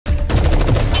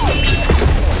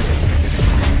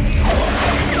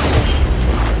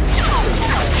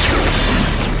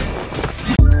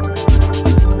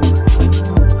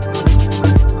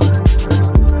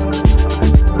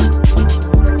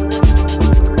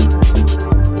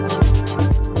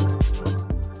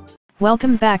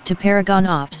Welcome back to Paragon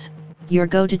Ops, your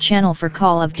go-to channel for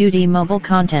Call of Duty mobile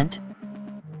content.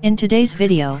 In today's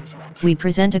video, we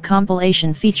present a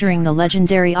compilation featuring the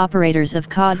legendary operators of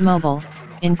COD Mobile,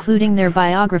 including their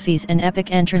biographies and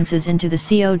epic entrances into the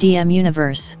CODM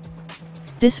universe.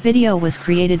 This video was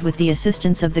created with the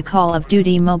assistance of the Call of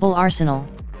Duty mobile arsenal.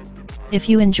 If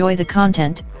you enjoy the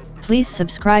content, please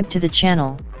subscribe to the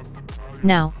channel.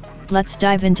 Now, let's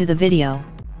dive into the video.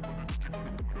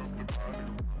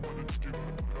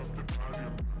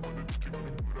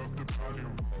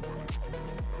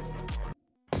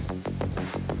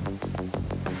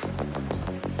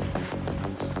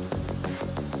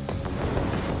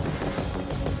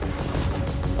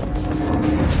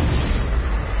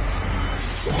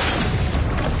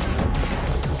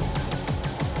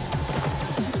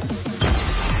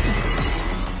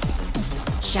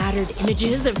 Shattered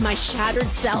images of my shattered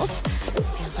self?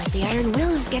 Feels like the Iron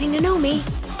Will is getting to know me.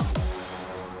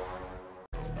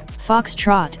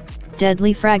 Foxtrot,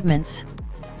 deadly fragments.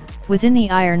 Within the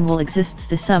Iron Will exists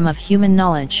the sum of human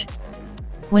knowledge.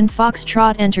 When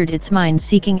Foxtrot entered its mind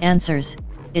seeking answers,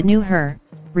 it knew her,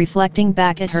 reflecting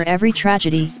back at her every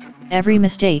tragedy, every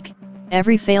mistake,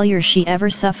 every failure she ever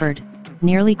suffered,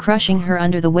 nearly crushing her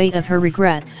under the weight of her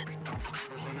regrets.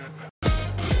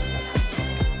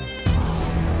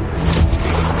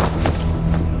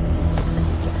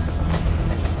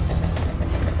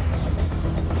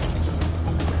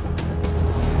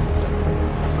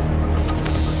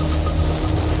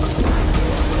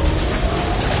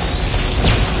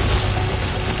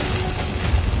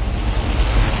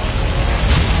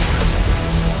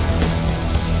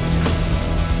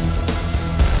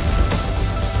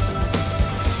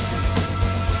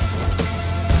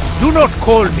 Do not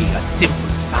call me a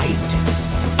simple scientist.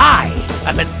 I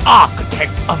am an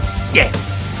architect of death.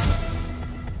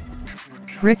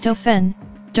 Richtofen,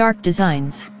 dark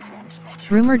designs.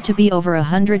 Rumored to be over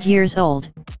 100 years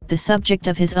old, the subject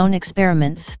of his own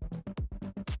experiments.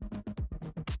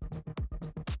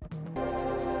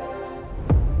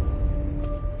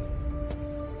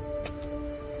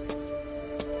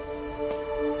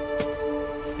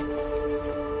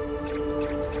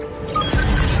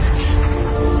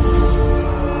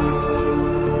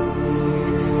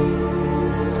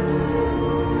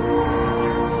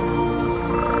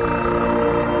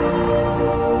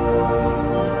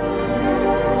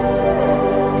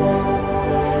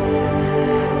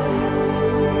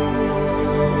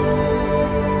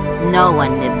 No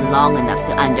one lives long enough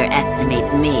to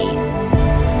underestimate me.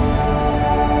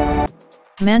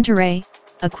 Manta Ray,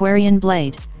 Aquarian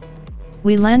Blade.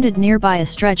 We landed nearby a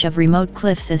stretch of remote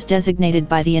cliffs as designated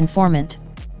by the informant.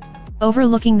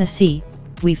 Overlooking the sea,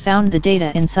 we found the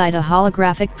data inside a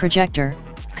holographic projector,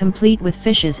 complete with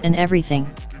fishes and everything.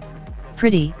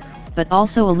 Pretty, but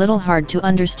also a little hard to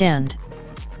understand.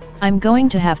 I'm going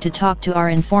to have to talk to our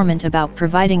informant about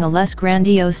providing a less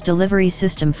grandiose delivery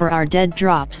system for our dead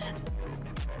drops.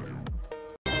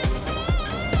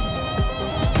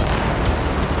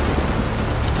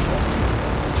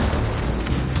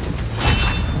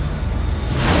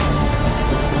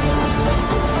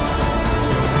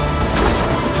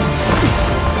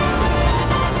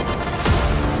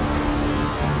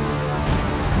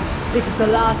 This is the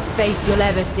last face you'll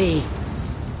ever see.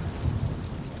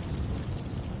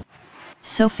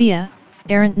 Sophia,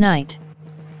 Errant Knight.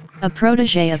 A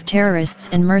protégé of terrorists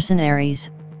and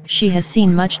mercenaries, she has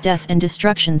seen much death and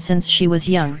destruction since she was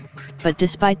young, but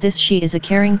despite this she is a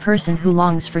caring person who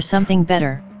longs for something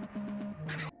better.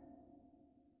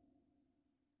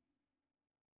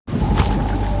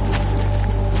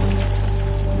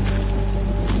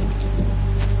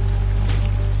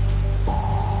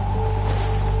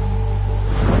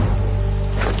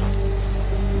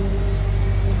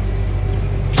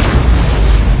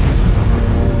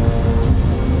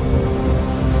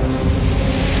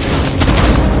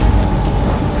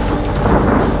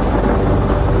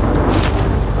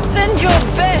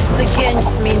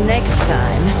 Against me next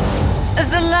time. As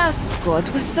the last squad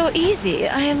was so easy,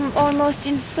 I am almost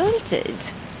insulted.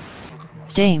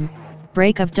 Dame,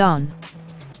 Break of Dawn.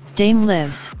 Dame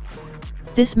lives.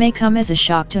 This may come as a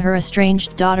shock to her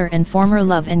estranged daughter and former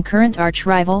love and current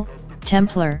arch-rival,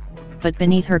 Templar, but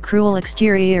beneath her cruel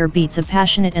exterior beats a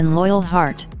passionate and loyal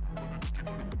heart.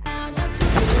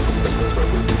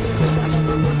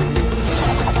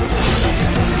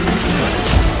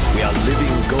 We are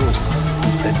living ghosts.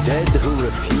 The dead who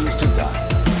refuse to die.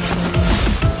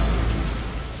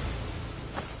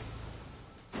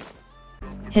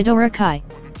 Hidora Kai,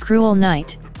 Cruel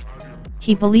Knight.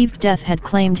 He believed death had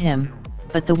claimed him,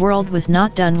 but the world was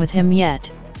not done with him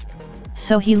yet.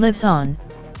 So he lives on,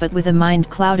 but with a mind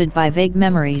clouded by vague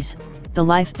memories, the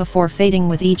life before fading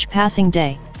with each passing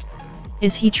day.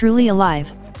 Is he truly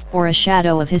alive, or a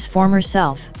shadow of his former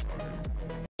self?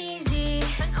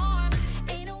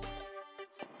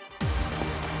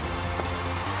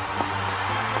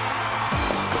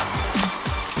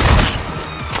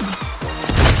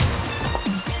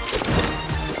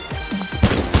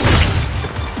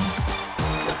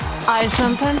 I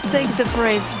sometimes take the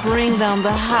phrase "bring down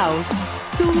the house"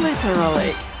 too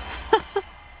literally.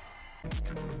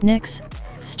 Nyx,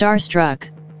 starstruck.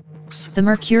 The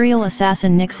mercurial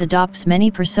assassin Nyx adopts many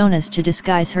personas to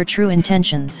disguise her true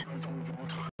intentions.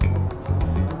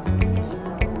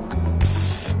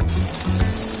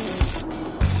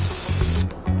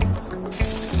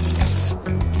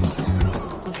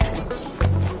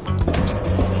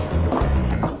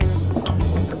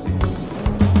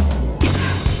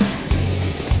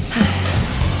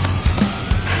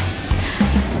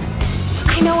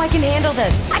 I can handle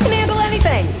this. I can handle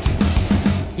anything.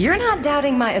 You're not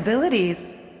doubting my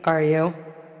abilities, are you?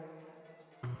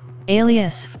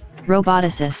 Alias,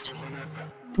 roboticist.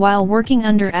 While working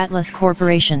under Atlas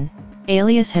Corporation,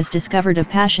 Alias has discovered a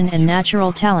passion and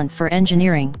natural talent for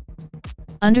engineering.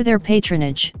 Under their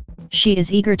patronage, she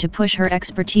is eager to push her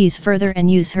expertise further and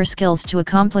use her skills to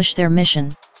accomplish their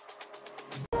mission.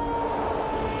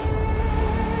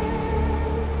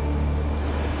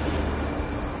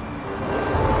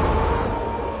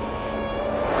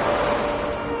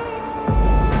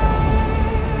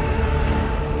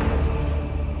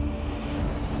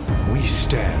 We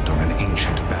stand on an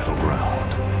ancient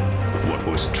battleground. What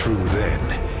was true then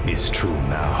is true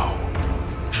now.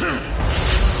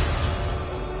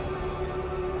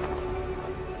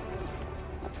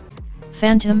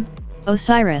 Phantom,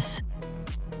 Osiris.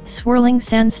 Swirling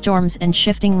sandstorms and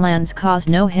shifting lands cause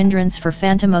no hindrance for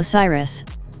Phantom Osiris.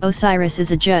 Osiris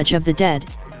is a judge of the dead,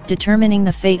 determining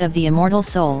the fate of the immortal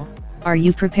soul. Are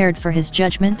you prepared for his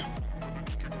judgment?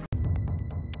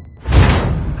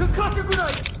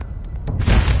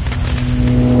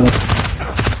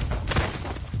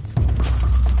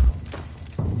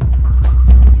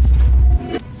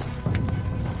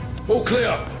 All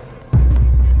clear.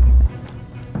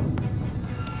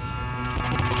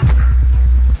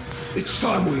 It's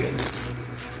time we end.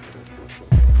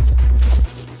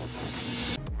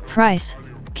 Price,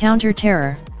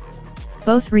 counter-terror.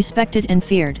 Both respected and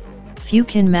feared, few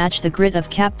can match the grit of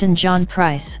Captain John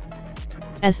Price.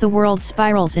 As the world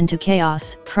spirals into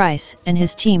chaos, Price and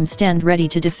his team stand ready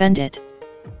to defend it.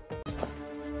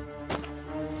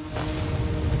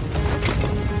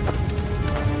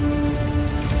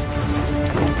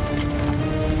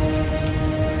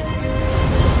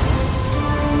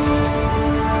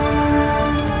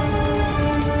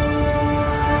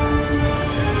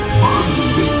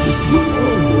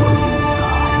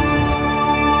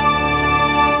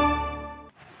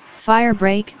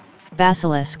 Firebreak,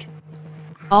 Basilisk.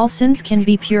 All sins can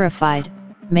be purified,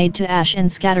 made to ash and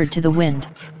scattered to the wind.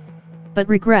 But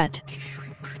regret.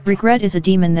 Regret is a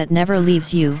demon that never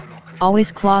leaves you,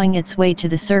 always clawing its way to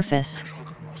the surface.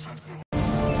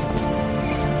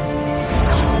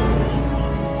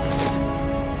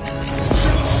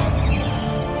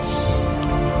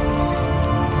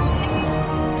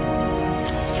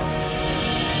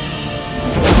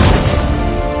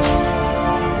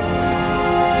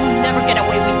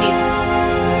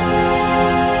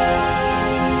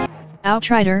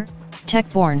 Outrider,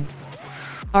 tech-born.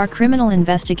 Our criminal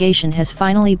investigation has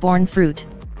finally borne fruit.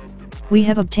 We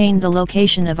have obtained the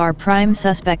location of our prime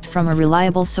suspect from a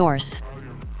reliable source.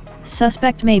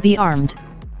 Suspect may be armed.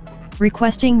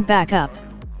 Requesting backup.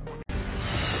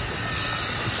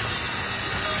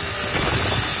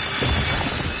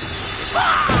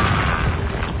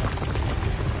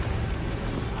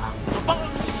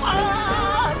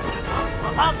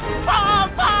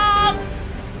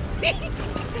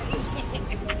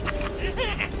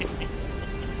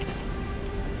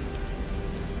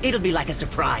 It'll be like a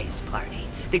surprise party.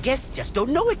 The guests just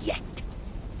don't know it yet.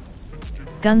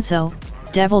 Gunzo,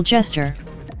 Devil Jester.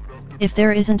 If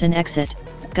there isn't an exit,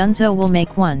 Gunzo will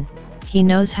make one. He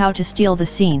knows how to steal the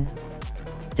scene.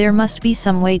 There must be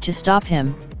some way to stop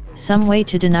him, some way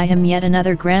to deny him yet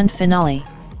another grand finale.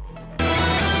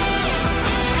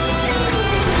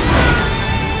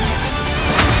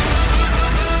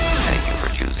 Thank you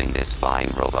for choosing this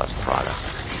fine, robust product.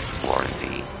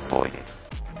 Warranty voided.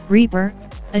 Reaper,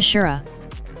 Ashura.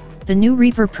 The new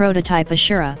Reaper prototype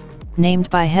Ashura, named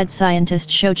by head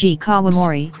scientist Shoji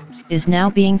Kawamori, is now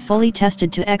being fully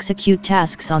tested to execute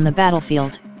tasks on the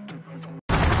battlefield.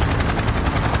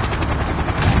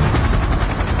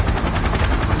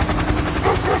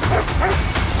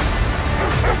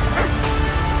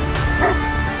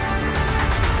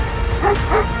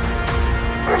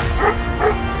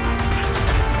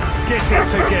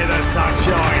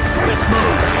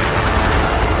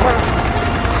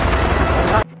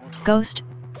 Ghost,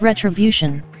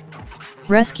 Retribution.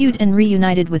 Rescued and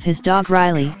reunited with his dog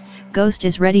Riley, Ghost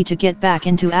is ready to get back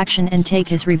into action and take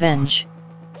his revenge.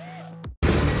 We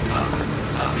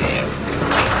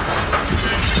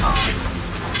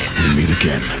meet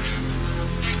again.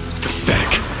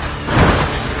 Pathetic.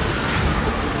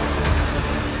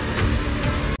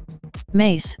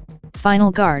 Mace,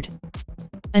 Final Guard.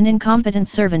 An incompetent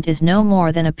servant is no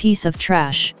more than a piece of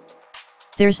trash.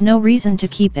 There's no reason to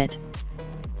keep it.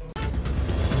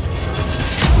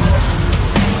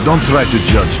 Don't try to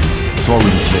judge me. It's all in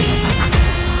vain.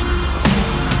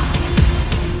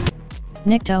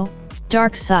 Nikto,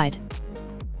 Dark Side.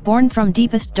 Born from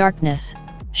deepest darkness,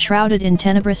 shrouded in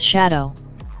tenebrous shadow.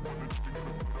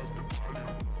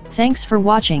 Thanks for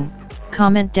watching.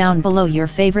 Comment down below your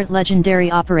favorite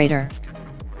legendary operator.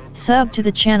 Sub to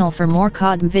the channel for more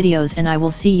COD videos and I will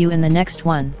see you in the next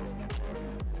one.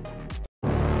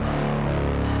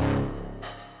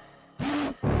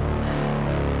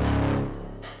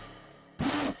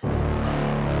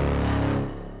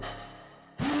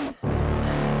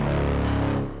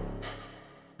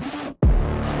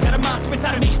 Got a monster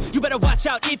inside of me, you better watch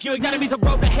out. If your enemy's a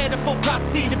road ahead of full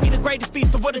prophecy to be the greatest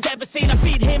beast the world has ever seen. I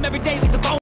feed him every day like the bone.